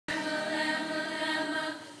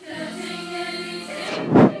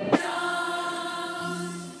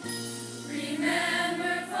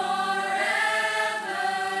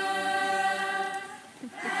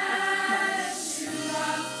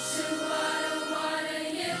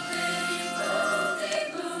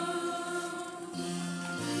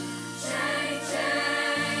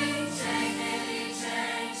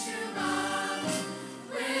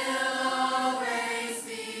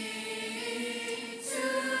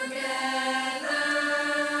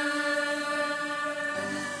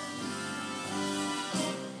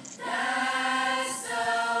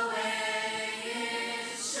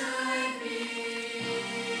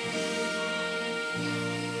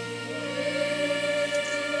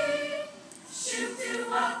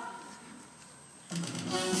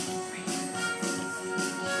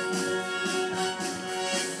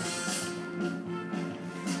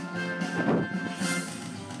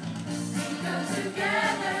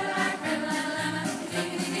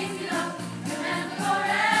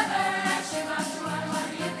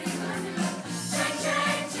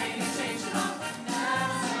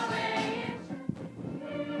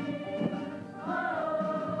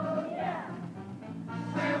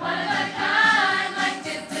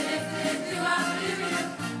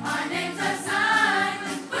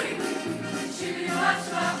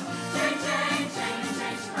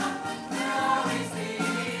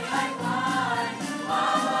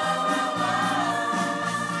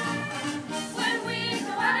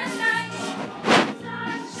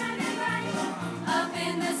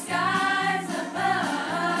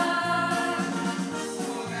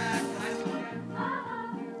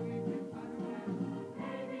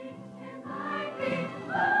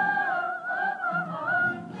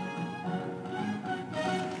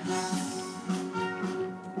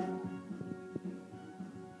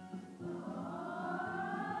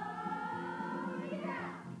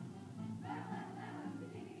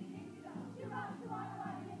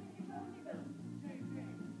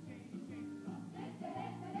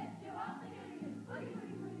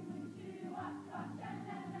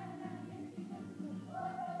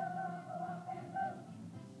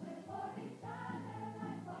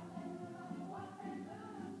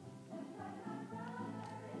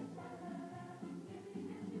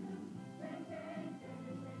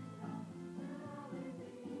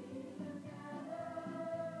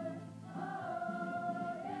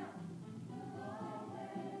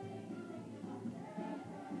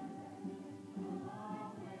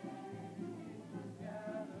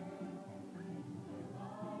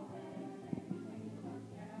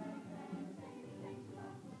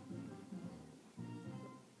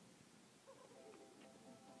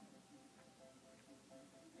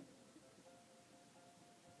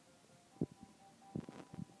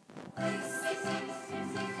What's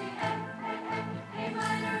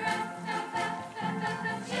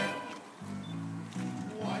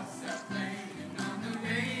that playing on the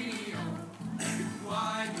radio?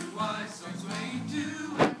 Why do I so sway to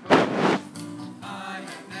and fro? I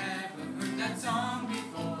have never heard that song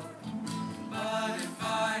before, but if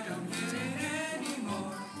I don't hear it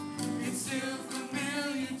anymore, it's still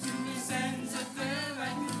familiar to me, sends a thrill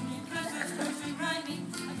right through me, 'cause it's supposed to remind me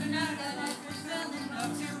of the night that I first fell in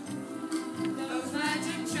love too.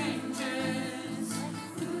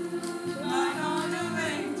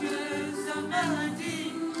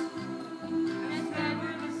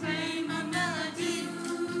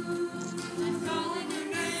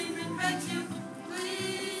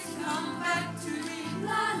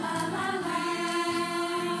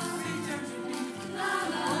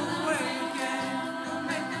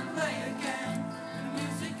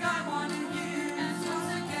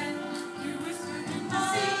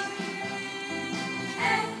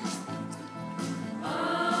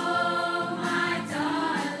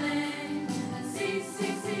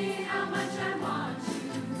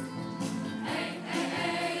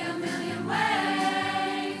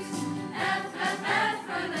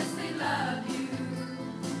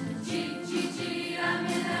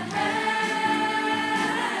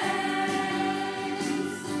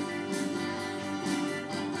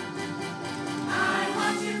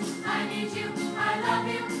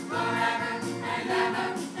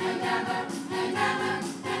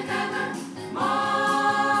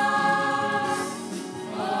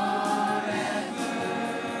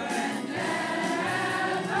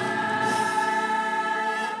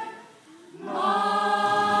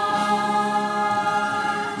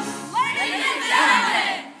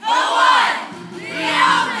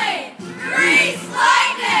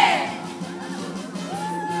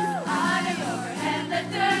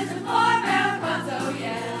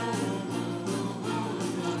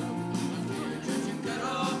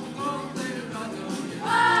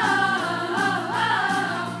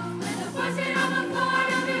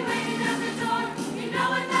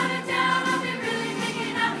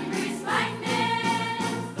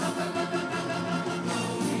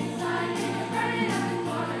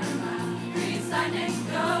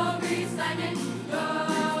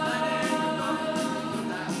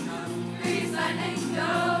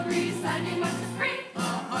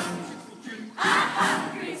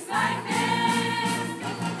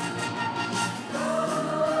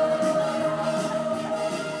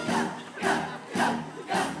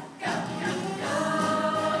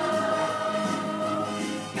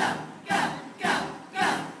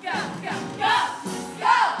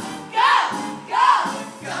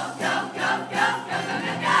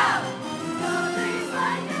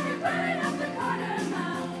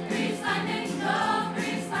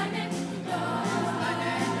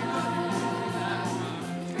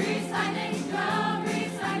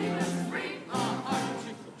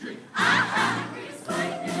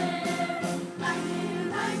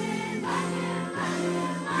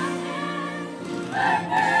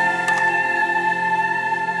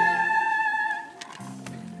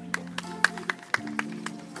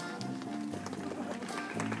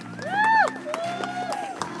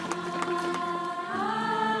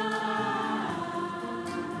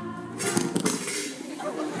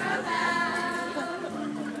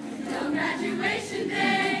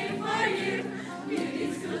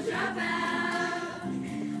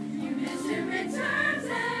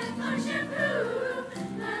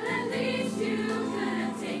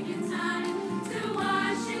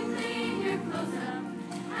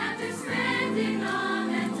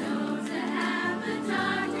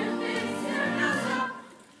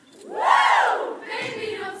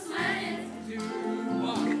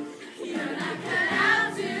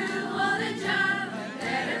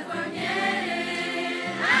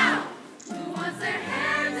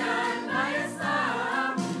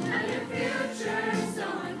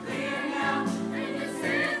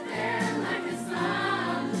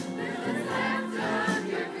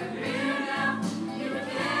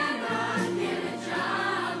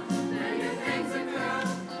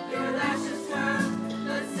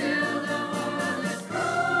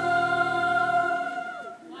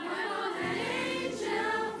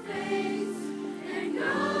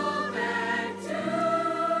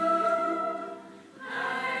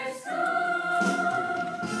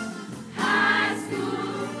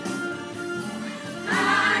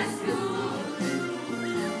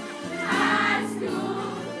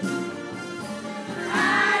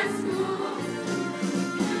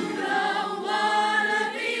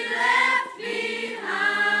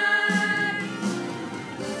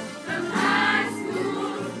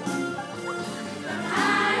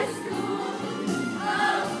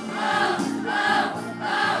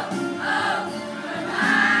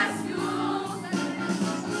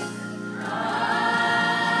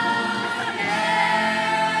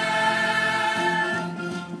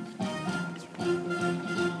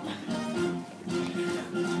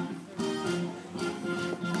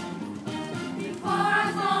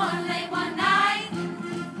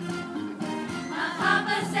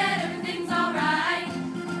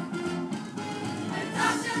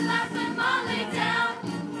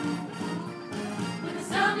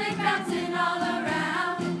 bouncing all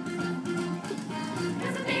around.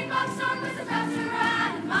 'Cause the big box storm was about to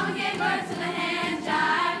ride, and Mama gave birth to the hand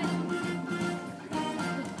jive.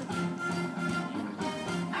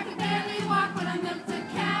 I could barely walk when I milked a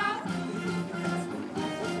cow.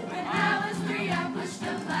 When I was 3, I pushed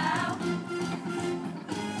a plow.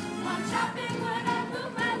 While chopping wood, I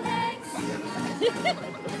moved my legs.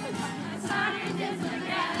 I started dancing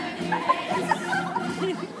gathering eggs.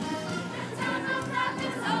 The town of Rock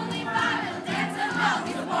is only 5. It'll dance a bell,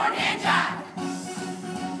 he's a born hand jive.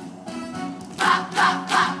 Bop, bop,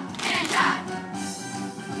 bop, hand jive.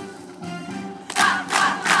 Bop,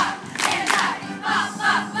 bop, bop, hand jive. Bop,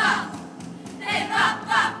 bop, bop. Hey, bop,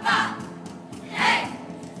 bop, bop. Hey,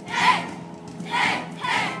 hey, hey,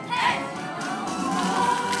 hey, hey.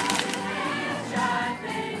 Hand jive,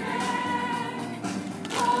 baby.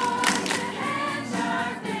 Born to hand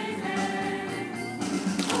jive, baby.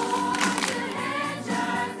 Born to hand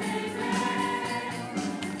jive, baby.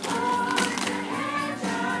 Born to hand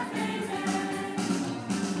jive, baby.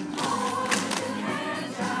 Born to hand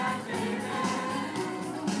jive, baby.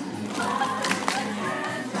 Born to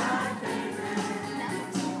hand jive, baby.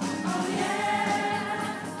 Oh yeah,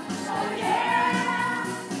 oh yeah,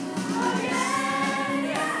 oh yeah,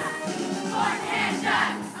 yeah. Born hand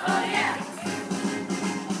jive, oh yeah.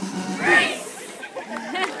 Grease.